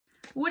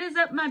What is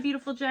up, my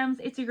beautiful gems?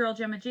 It's your girl,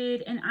 Gemma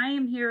Jade, and I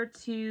am here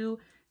to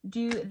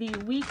do the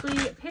weekly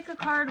pick a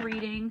card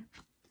reading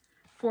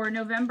for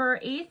November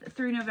 8th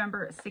through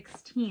November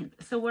 16th.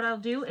 So what I'll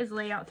do is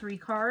lay out 3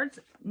 cards,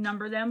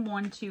 number them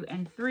 1, 2,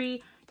 and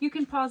 3. You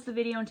can pause the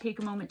video and take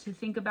a moment to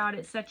think about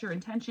it, set your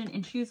intention,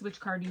 and choose which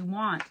card you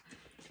want.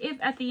 If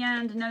at the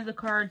end none of the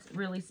cards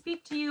really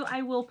speak to you,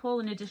 I will pull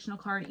an additional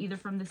card either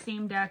from the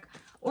same deck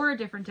or a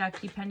different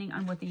deck, depending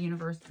on what the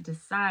universe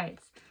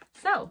decides.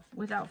 So,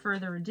 without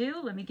further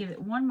ado, let me give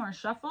it one more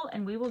shuffle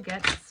and we will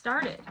get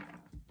started.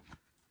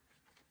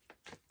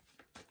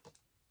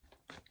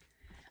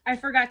 I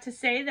forgot to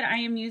say that I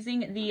am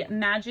using the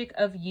Magic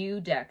of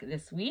You deck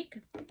this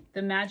week.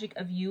 The Magic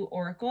of You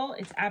Oracle.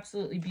 It's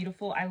absolutely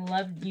beautiful. I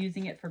love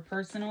using it for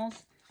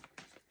personals.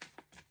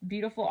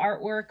 Beautiful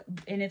artwork,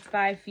 and it's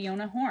by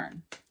Fiona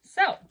Horn.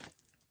 So,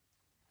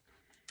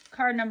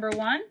 card number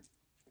 1,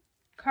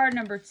 card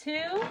number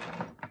 2,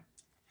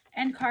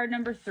 and card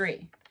number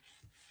 3.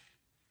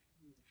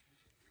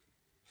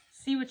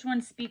 See which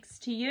one speaks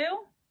to you,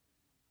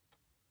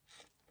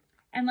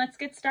 and let's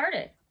get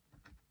started.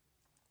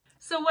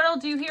 So what I'll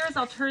do here is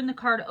I'll turn the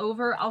card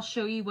over, I'll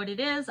show you what it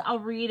is, I'll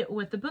read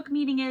what the book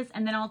meaning is,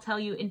 and then I'll tell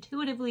you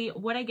intuitively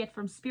what I get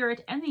from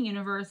Spirit and the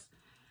universe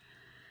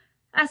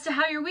as to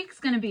how your week's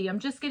going to be. I'm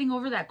just getting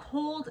over that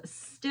cold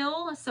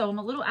still, so I'm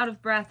a little out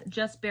of breath.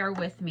 Just bear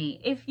with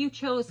me. If you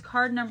chose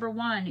card number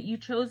 1, you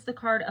chose the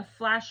card of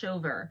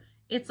Flashover.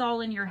 It's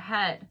all in your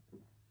head.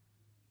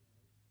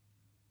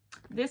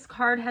 This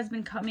card has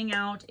been coming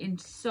out in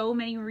so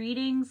many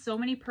readings, so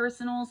many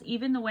personals.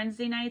 Even the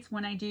Wednesday nights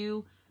when I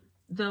do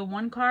the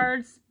 1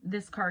 cards,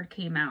 this card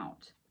came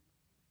out.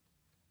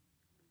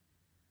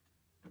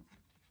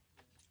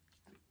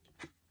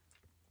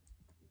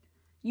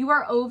 You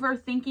are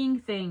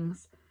overthinking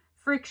things.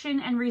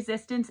 Friction and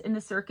resistance in the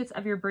circuits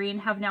of your brain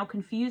have now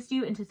confused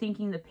you into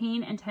thinking the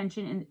pain and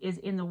tension is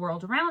in the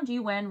world around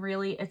you when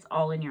really it's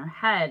all in your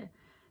head.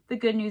 The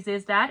good news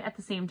is that at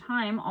the same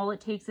time, all it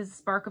takes is a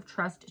spark of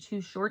trust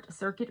to short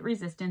circuit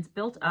resistance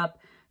built up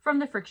from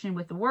the friction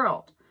with the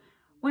world.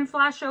 When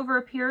Flashover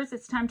appears,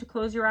 it's time to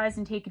close your eyes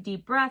and take a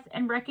deep breath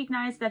and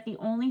recognize that the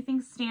only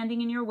thing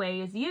standing in your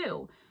way is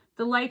you.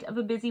 The light of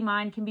a busy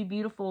mind can be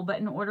beautiful, but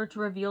in order to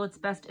reveal its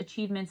best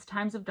achievements,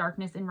 times of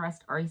darkness and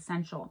rest are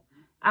essential.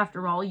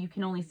 After all, you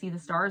can only see the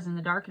stars in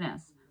the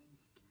darkness.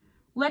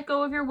 Let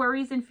go of your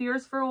worries and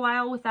fears for a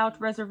while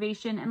without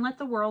reservation and let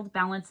the world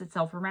balance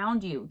itself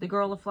around you. The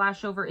girl of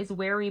Flashover is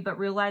wary but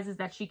realizes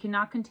that she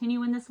cannot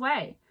continue in this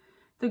way.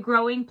 The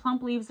growing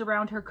plump leaves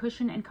around her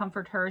cushion and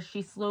comfort her as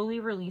she slowly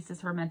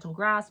releases her mental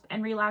grasp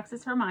and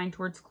relaxes her mind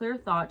towards clear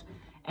thought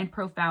and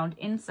profound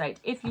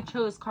insight. If you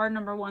chose card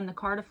number 1, the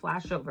card of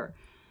Flashover,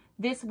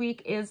 this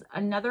week is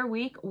another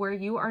week where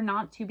you are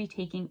not to be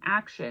taking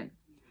action.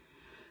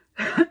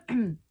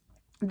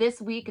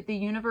 This week, the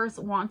universe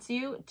wants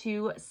you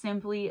to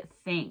simply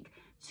think,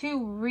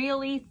 to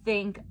really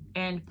think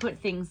and put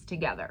things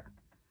together.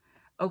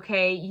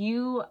 Okay,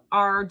 you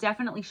are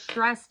definitely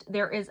stressed.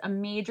 There is a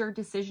major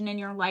decision in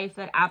your life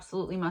that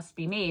absolutely must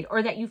be made,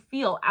 or that you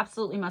feel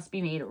absolutely must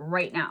be made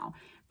right now,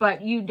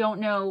 but you don't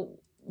know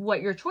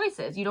what your choice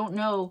is. You don't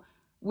know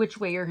which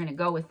way you're going to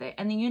go with it.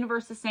 And the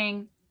universe is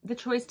saying the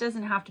choice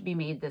doesn't have to be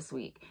made this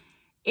week.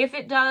 If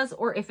it does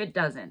or if it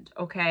doesn't,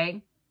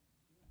 okay?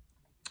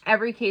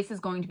 Every case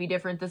is going to be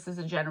different. This is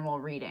a general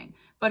reading.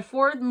 But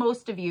for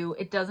most of you,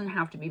 it doesn't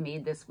have to be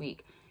made this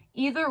week.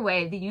 Either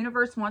way, the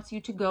universe wants you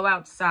to go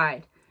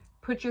outside.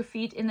 Put your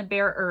feet in the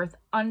bare earth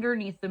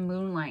underneath the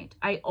moonlight.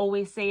 I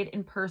always say it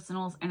in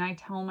personals, and I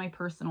tell my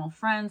personal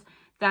friends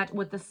that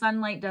what the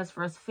sunlight does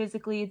for us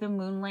physically, the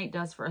moonlight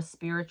does for us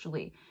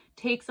spiritually.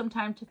 Take some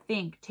time to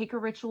think. Take a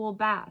ritual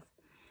bath.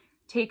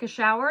 Take a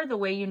shower the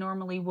way you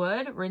normally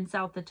would. Rinse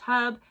out the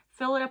tub.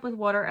 Fill it up with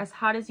water as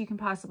hot as you can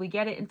possibly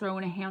get it and throw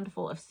in a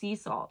handful of sea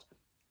salt.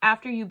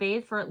 After you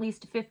bathe for at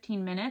least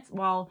 15 minutes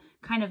while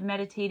kind of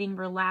meditating,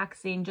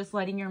 relaxing, just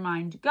letting your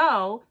mind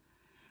go,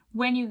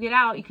 when you get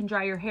out, you can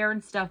dry your hair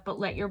and stuff, but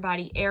let your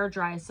body air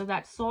dry so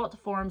that salt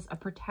forms a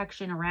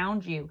protection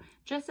around you,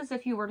 just as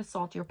if you were to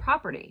salt your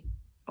property,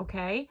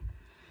 okay?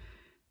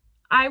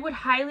 I would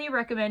highly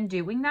recommend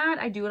doing that.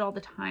 I do it all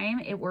the time.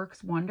 It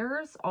works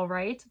wonders, all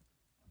right?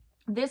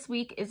 This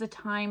week is a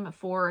time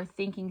for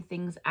thinking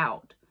things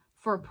out,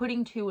 for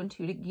putting 2 and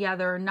 2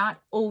 together,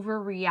 not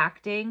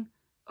overreacting,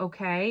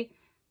 okay?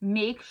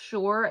 Make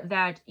sure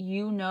that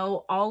you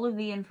know all of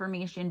the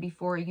information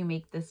before you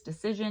make this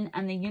decision.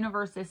 And the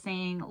universe is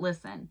saying,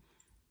 listen,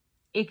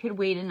 it could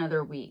wait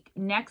another week.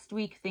 Next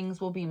week, things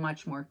will be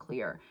much more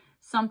clear.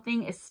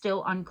 Something is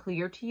still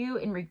unclear to you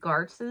in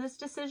regards to this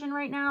decision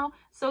right now.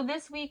 So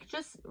this week,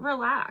 just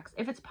relax.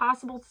 If it's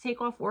possible to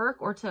take off work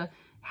or to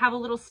have a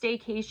little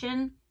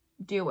staycation,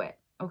 do it,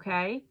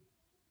 okay?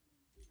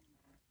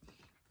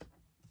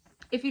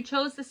 If you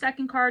chose the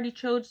second card, you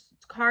chose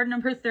card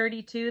number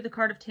 32, the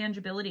card of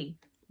tangibility.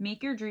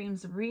 Make your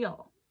dreams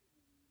real.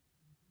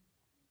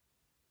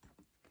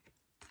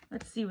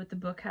 Let's see what the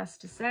book has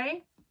to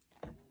say.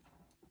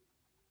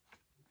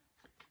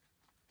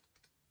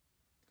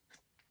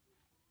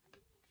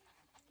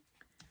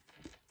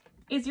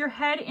 Is your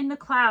head in the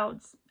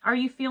clouds? Are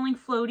you feeling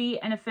floaty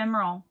and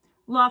ephemeral?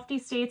 Lofty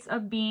states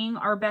of being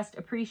are best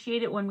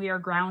appreciated when we are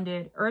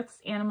grounded.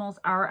 Earth's animals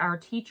are our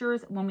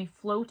teachers. When we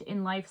float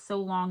in life so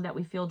long that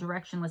we feel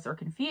directionless or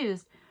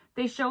confused,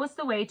 they show us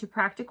the way to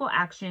practical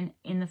action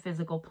in the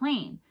physical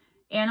plane.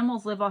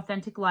 Animals live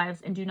authentic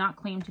lives and do not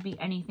claim to be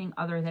anything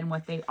other than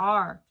what they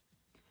are.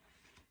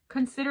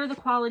 Consider the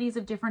qualities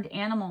of different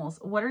animals.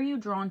 What are you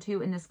drawn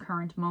to in this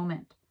current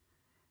moment?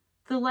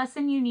 The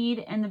lesson you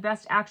need and the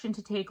best action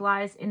to take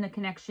lies in the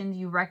connections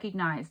you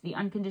recognize, the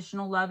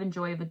unconditional love and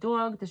joy of a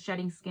dog, the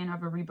shedding skin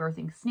of a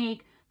rebirthing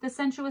snake, the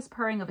sensuous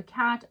purring of a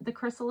cat, the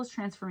chrysalis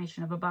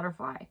transformation of a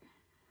butterfly.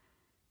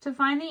 To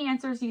find the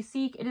answers you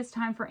seek, it is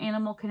time for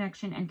animal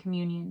connection and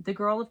communion. The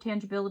girl of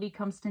tangibility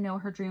comes to know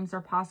her dreams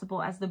are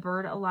possible as the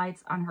bird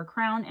alights on her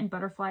crown and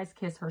butterflies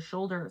kiss her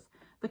shoulders.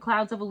 The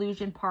clouds of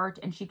illusion part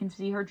and she can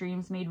see her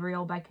dreams made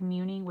real by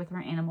communing with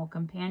her animal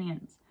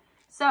companions.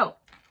 So,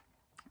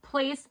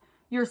 place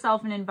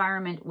yourself in an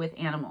environment with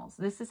animals.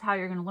 This is how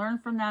you're going to learn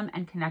from them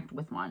and connect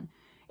with one.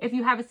 If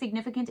you have a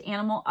significant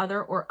animal,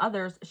 other, or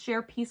others,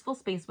 share peaceful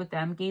space with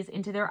them, gaze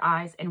into their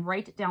eyes, and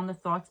write down the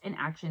thoughts and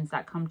actions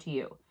that come to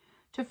you.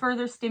 To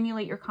further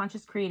stimulate your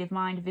conscious creative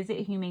mind, visit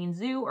a humane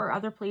zoo or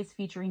other place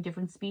featuring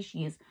different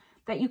species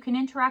that you can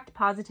interact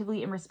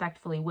positively and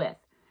respectfully with.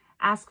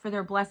 Ask for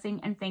their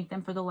blessing and thank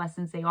them for the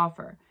lessons they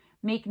offer.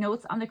 Make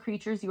notes on the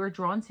creatures you are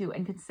drawn to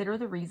and consider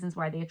the reasons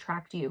why they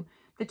attract you.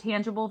 The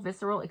tangible,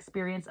 visceral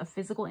experience of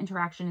physical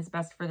interaction is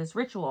best for this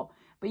ritual,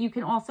 but you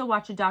can also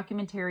watch a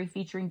documentary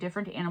featuring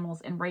different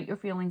animals and write your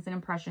feelings and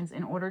impressions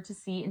in order to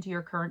see into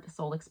your current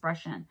soul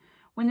expression.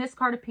 When this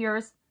card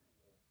appears,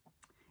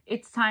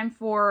 it's time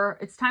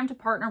to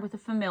partner with a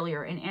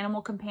familiar, an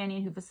animal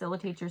companion who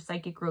facilitates your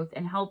psychic growth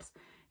and helps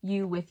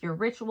you with your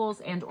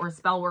rituals and or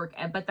spell work,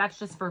 but that's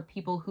just for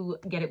people who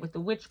get it with the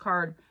witch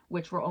card,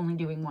 which we're only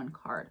doing one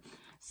card.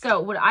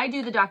 So when I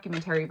do the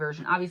documentary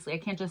version, obviously I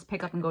can't just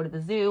pick up and go to the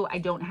zoo. I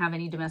don't have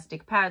any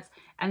domestic pets,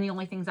 and the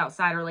only things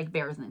outside are like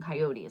bears and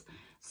coyotes.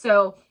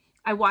 So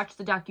I watch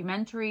the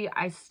documentary.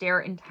 I stare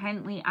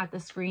intently at the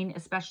screen,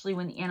 especially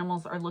when the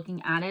animals are looking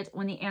at it.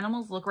 When the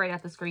animals look right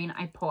at the screen,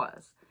 I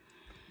pause.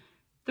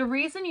 The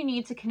reason you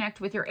need to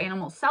connect with your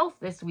animal self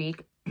this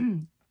week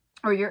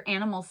or your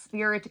animal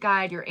spirit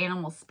guide, your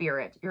animal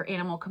spirit, your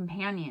animal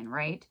companion,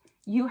 right?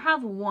 You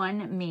have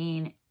one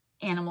main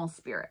animal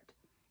spirit.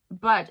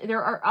 But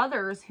there are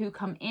others who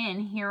come in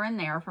here and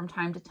there from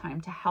time to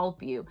time to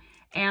help you.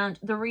 And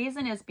the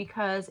reason is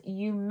because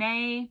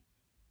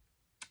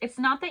it's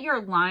not that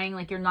you're lying,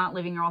 like you're not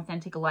living your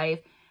authentic life,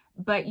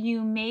 but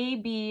you may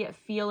be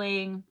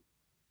feeling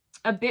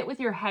a bit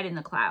with your head in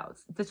the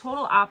clouds. The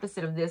total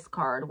opposite of this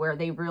card, where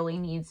they really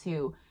need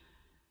to,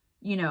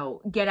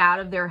 get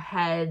out of their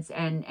heads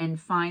and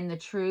find the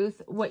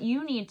truth. What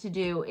you need to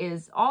do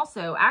is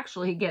also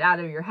actually get out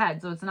of your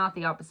head. So it's not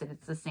the opposite,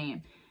 it's the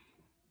same.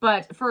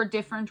 But for a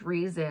different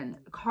reason.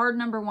 Card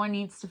number 1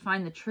 needs to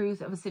find the truth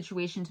of a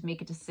situation to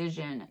make a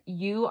decision.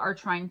 You are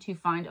trying to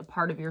find a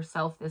part of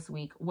yourself this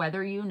week,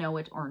 whether you know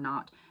it or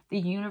not. The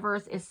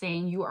universe is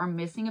saying you are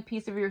missing a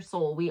piece of your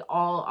soul. We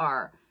all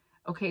are.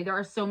 Okay, there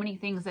are so many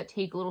things that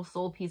take little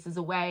soul pieces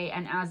away.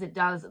 And as it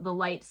does, the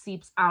light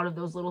seeps out of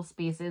those little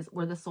spaces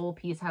where the soul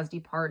piece has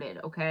departed.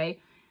 Okay,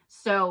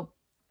 so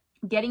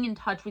getting in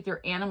touch with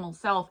your animal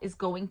self is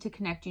going to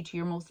connect you to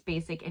your most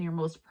basic and your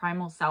most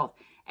primal self.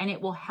 And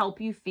it will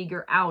help you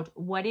figure out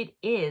what it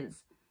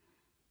is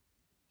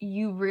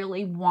you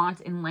really want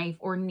in life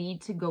or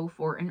need to go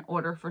for in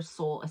order for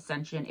soul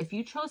ascension. If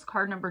you chose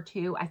card number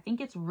 2, I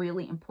think it's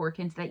really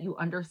important that you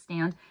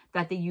understand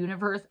that the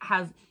universe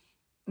has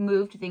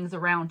moved things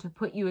around to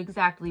put you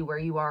exactly where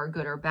you are,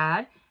 good or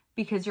bad,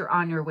 because you're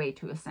on your way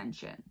to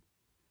ascension.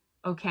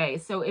 Okay,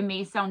 so it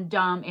may sound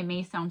dumb, it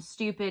may sound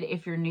stupid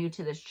if you're new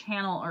to this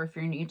channel or if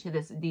you're new to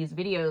these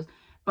videos,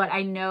 but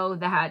I know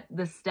that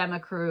the Stemma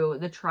crew,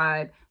 the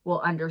tribe, will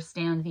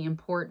understand the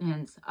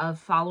importance of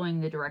following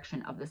the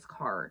direction of this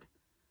card.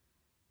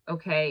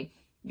 Okay,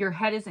 your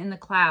head is in the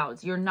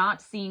clouds. You're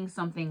not seeing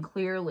something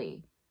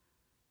clearly.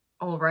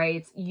 All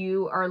right,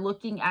 you are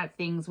looking at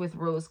things with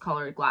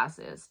rose-colored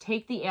glasses.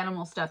 Take the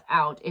animal stuff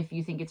out if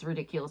you think it's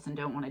ridiculous and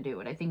don't want to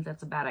do it. I think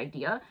that's a bad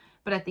idea.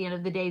 But at the end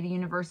of the day, the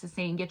universe is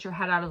saying, get your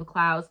head out of the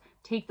clouds,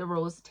 take the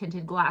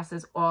rose-tinted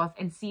glasses off,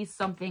 and see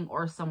something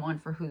or someone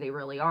for who they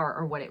really are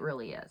or what it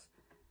really is.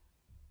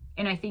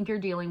 And I think you're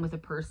dealing with a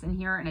person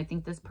here, and I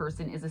think this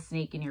person is a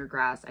snake in your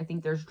grass. I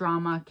think there's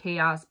drama,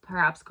 chaos,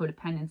 perhaps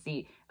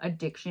codependency,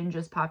 addiction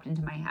just popped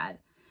into my head.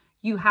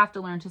 You have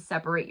to learn to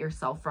separate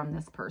yourself from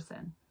this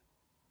person.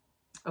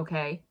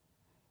 Okay?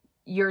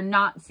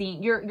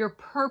 You're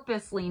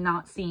purposely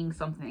not seeing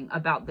something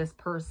about this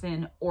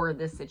person or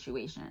this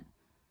situation.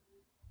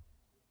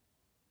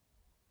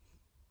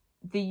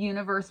 The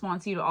universe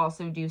wants you to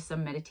also do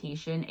some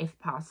meditation if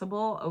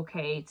possible,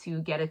 okay, to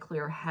get a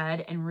clear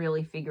head and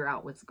really figure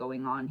out what's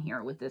going on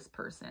here with this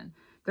person.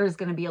 There's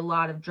going to be a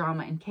lot of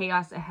drama and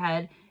chaos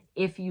ahead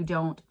if you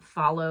don't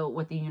follow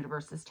what the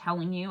universe is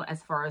telling you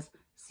as far as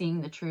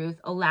seeing the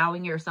truth,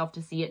 allowing yourself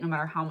to see it no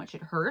matter how much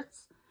it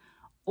hurts,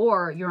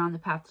 or you're on the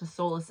path to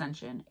soul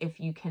ascension if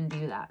you can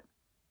do that,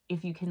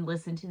 if you can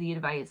listen to the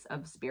advice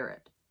of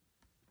spirit.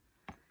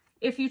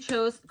 If you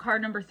chose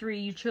card number 3,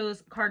 you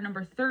chose card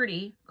number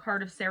 30,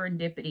 card of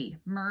serendipity.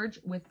 Merge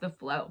with the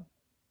flow.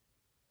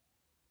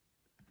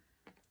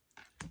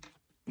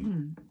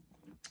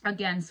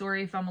 Again,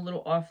 sorry if I'm a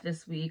little off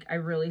this week. I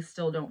really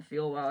still don't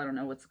feel well. I don't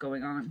know what's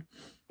going on.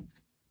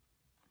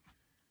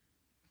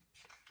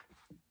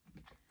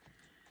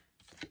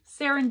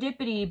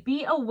 Serendipity.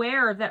 Be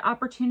aware that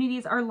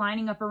opportunities are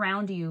lining up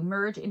around you.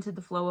 Merge into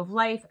the flow of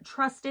life.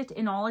 Trust it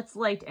in all its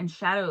light and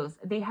shadows.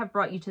 They have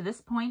brought you to this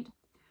point.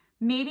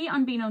 Maybe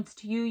unbeknownst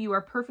to you, you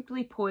are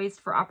perfectly poised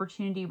for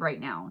opportunity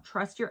right now.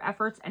 Trust your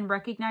efforts and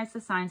recognize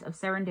the signs of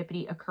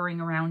serendipity occurring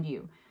around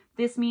you.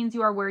 This means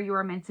you are where you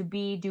are meant to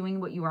be, doing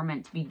what you are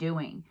meant to be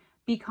doing.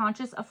 Be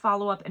conscious of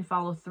follow-up and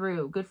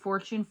follow-through. Good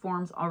fortune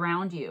forms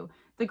around you.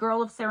 The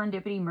girl of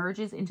serendipity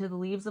merges into the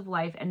leaves of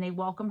life, and they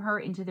welcome her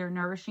into their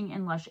nourishing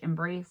and lush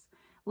embrace.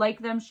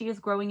 Like them, she is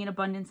growing in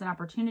abundance and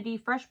opportunity.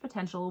 Fresh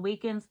potential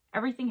awakens.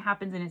 Everything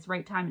happens in its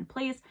right time and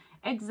place,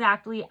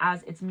 exactly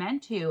as it's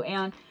meant to.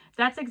 And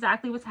that's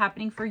exactly what's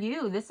happening for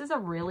you. This is a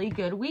really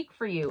good week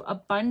for you.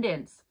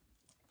 Abundance.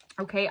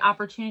 Okay,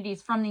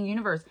 opportunities from the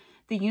universe.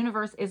 The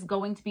universe is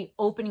going to be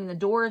opening the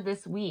door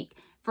this week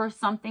for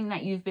something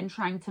that you've been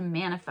trying to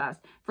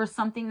manifest, for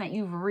something that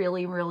you've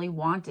really, really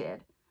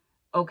wanted.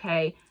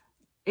 Okay,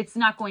 it's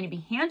not going to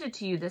be handed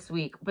to you this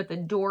week, but the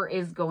door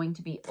is going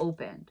to be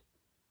opened.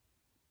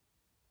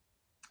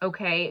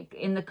 Okay,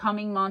 in the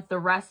coming month, the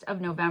rest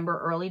of November,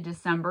 early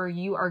December,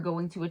 you are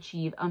going to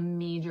achieve a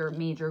major,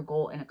 major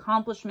goal and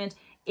accomplishment.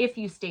 If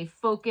you stay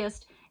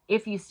focused,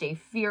 if you stay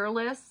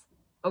fearless,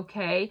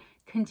 okay,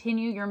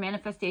 continue your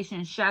manifestation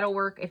and shadow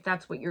work if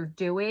that's what you're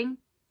doing.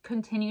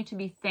 Continue to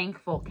be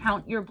thankful.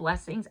 Count your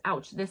blessings.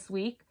 Ouch, this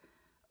week,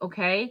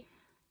 okay?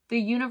 The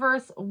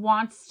universe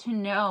wants to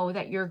know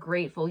that you're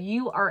grateful.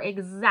 You are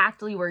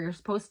exactly where you're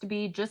supposed to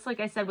be. Just like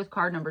I said with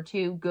card number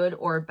 2, good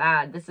or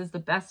bad. This is the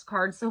best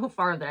card so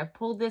far that I've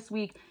pulled this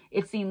week.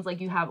 It seems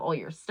like you have all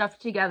your stuff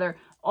together.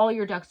 All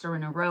your ducks are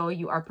in a row.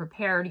 You are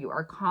prepared. You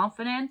are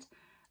confident.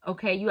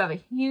 Okay, you have a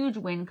huge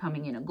win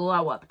coming in, a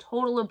glow up,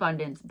 total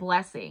abundance,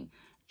 blessing.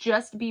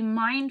 Just be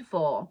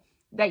mindful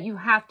that you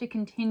have to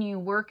continue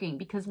working,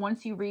 because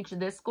once you reach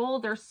this goal,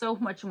 there's so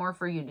much more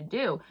for you to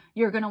do.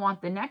 You're going to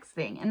want the next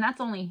thing, and that's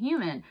only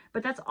human,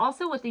 but that's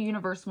also what the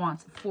universe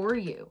wants for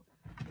you.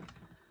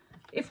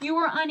 If you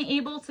were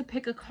unable to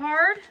pick a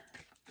card,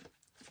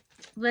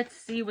 let's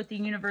see what the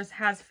universe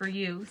has for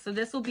you. So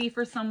this will be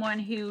for someone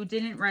who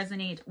didn't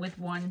resonate with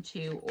 1,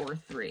 2, or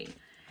 3.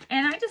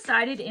 And I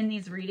decided in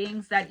these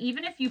readings that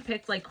even if you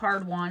picked like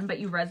card 1, but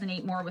you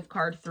resonate more with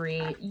card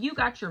 3, you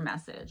got your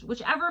message.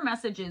 Whichever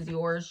message is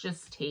yours,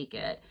 just take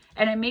it.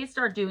 And I may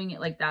start doing it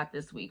like that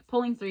this week,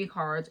 pulling 3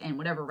 cards and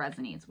whatever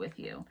resonates with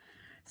you.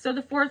 So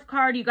the 4th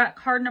card, you got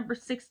card number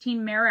 16,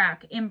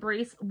 Merak.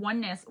 Embrace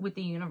oneness with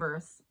the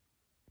universe.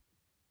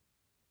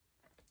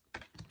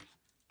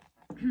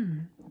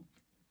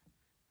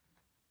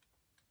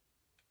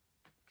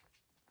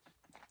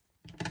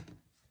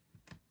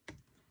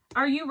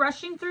 Are you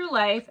rushing through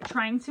life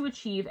trying to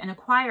achieve and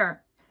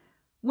acquire?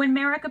 When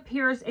Merak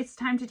appears, it's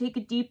time to take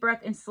a deep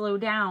breath and slow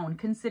down.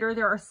 Consider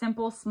there are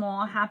simple,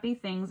 small, happy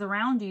things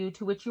around you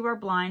to which you are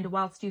blind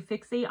whilst you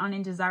fixate on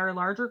and desire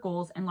larger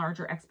goals and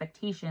larger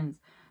expectations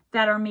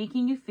that are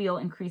making you feel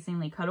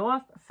increasingly cut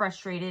off,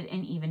 frustrated,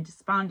 and even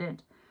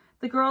despondent.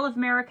 The girl of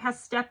Merak has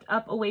stepped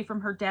up away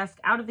from her desk,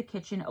 out of the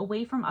kitchen,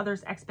 away from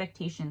others'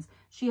 expectations.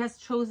 She has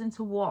chosen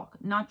to walk,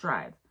 not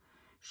drive.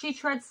 She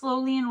treads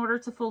slowly in order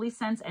to fully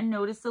sense and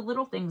notice the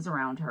little things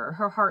around her.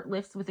 Her heart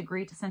lifts with a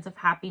great sense of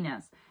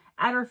happiness.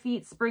 At her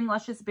feet, spring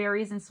luscious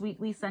berries and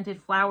sweetly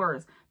scented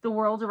flowers. The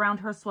world around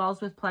her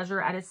swells with pleasure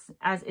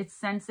as it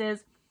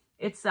senses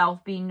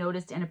itself being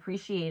noticed and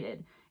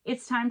appreciated.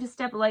 It's time to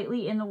step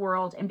lightly in the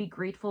world and be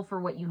grateful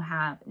for what you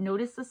have.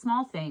 Notice the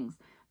small things.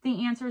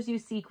 The answers you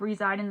seek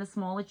reside in the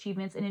small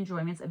achievements and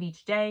enjoyments of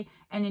each day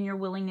and in your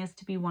willingness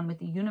to be one with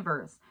the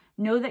universe.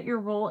 Know that your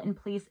role and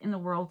place in the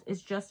world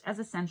is just as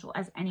essential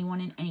as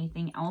anyone and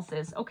anything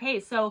else's. Okay,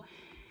 so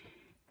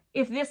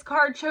if this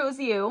card chose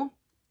you,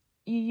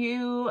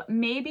 you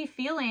may be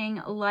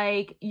feeling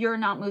like you're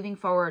not moving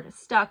forward,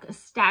 stuck,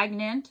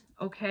 stagnant,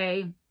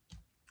 okay,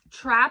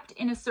 trapped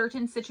in a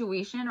certain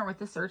situation or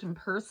with a certain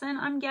person,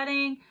 I'm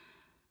getting.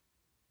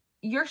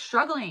 You're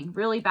struggling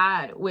really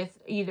bad with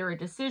either a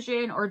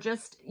decision or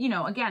just, you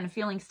know, again,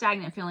 feeling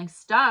stagnant, feeling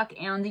stuck.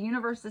 And the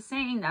universe is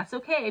saying that's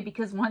okay,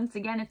 because once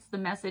again, it's the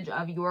message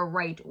of you're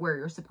right where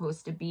you're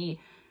supposed to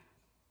be.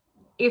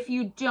 If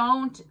you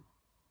don't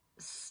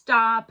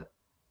stop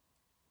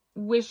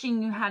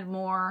wishing you had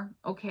more,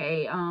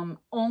 okay,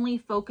 only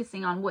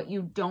focusing on what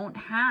you don't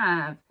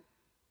have,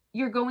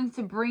 you're going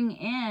to bring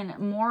in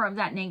more of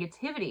that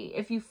negativity.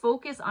 If you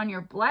focus on your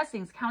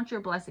blessings, count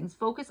your blessings,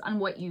 focus on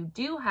what you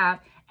do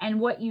have and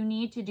what you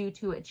need to do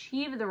to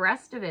achieve the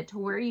rest of it to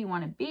where you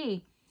want to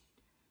be,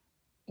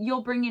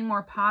 you'll bring in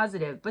more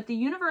positive. But the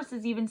universe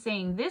is even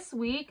saying this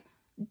week,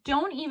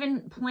 don't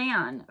even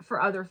plan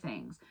for other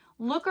things.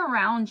 Look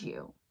around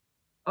you.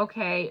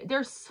 Okay,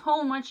 there's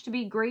so much to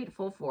be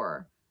grateful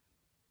for.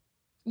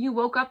 You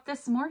woke up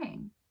this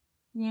morning,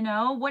 you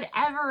know,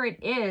 whatever it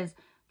is,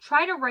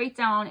 try to write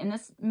down, and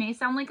this may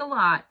sound like a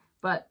lot,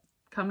 but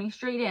coming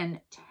straight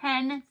in,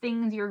 10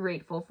 things you're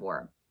grateful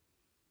for.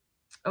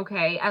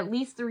 Okay, at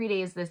least 3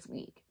 days this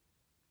week.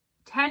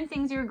 10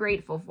 things you're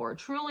grateful for,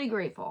 truly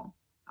grateful.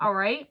 All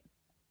right.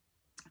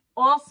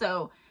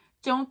 Also,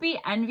 don't be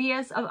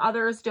envious of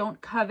others.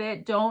 Don't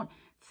covet. Don't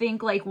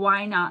think like,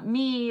 why not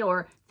me,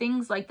 or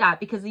things like that,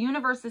 because the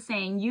universe is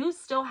saying you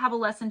still have a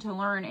lesson to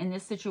learn in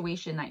this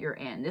situation that you're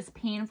in, this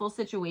painful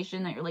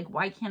situation that you're like,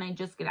 why can't I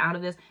just get out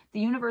of this? The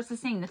universe is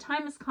saying the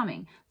time is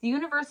coming. The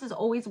universe is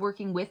always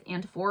working with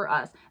and for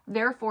us.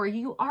 Therefore,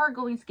 you are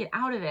going to get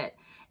out of it.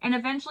 And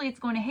eventually it's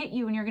going to hit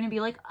you and you're going to be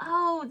like,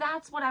 oh,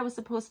 that's what I was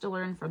supposed to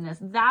learn from this.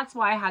 That's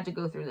why I had to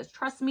go through this.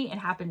 Trust me, it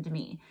happened to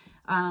me.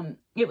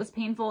 It was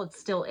painful. It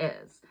still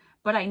is.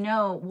 But I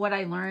know what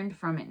I learned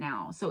from it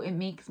now. So it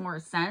makes more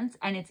sense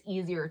and it's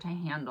easier to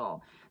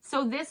handle.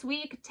 So this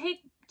week,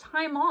 take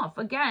time off.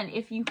 Again,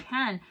 if you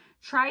can,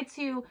 try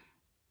to,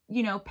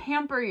 you know,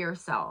 pamper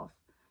yourself.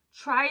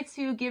 Try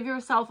to give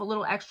yourself a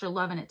little extra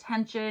love and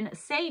attention.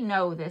 Say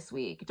no this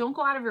week. Don't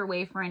go out of your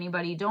way for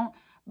anybody. Don't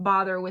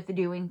bother with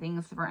doing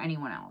things for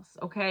anyone else.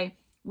 Okay?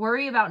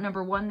 Worry about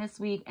number one this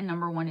week, and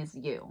number one is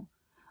you.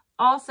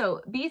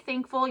 Also, be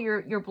thankful.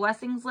 Your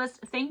blessings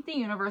list. Thank the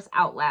universe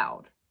out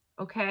loud.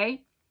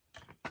 Okay?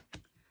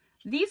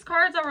 These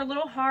cards are a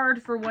little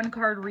hard for one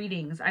card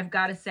readings, I've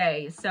got to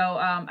say. So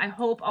I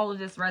hope all of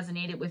this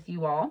resonated with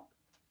you all.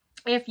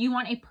 If you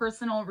want a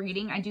personal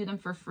reading, I do them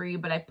for free,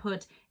 but I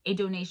put a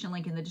donation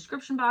link in the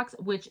description box,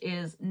 which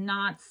is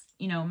not,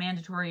 you know,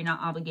 mandatory, not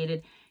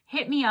obligated.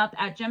 Hit me up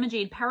at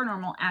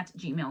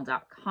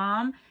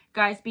gemmajadeParanormal@gmail.com.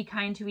 Guys, be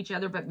kind to each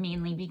other, but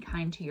mainly be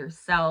kind to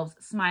yourselves.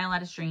 Smile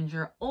at a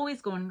stranger.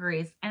 Always go in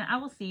grace. And I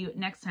will see you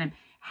next time.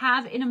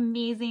 Have an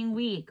amazing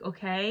week,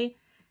 okay?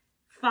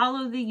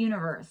 Follow the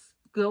universe.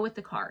 Go with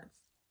the cards.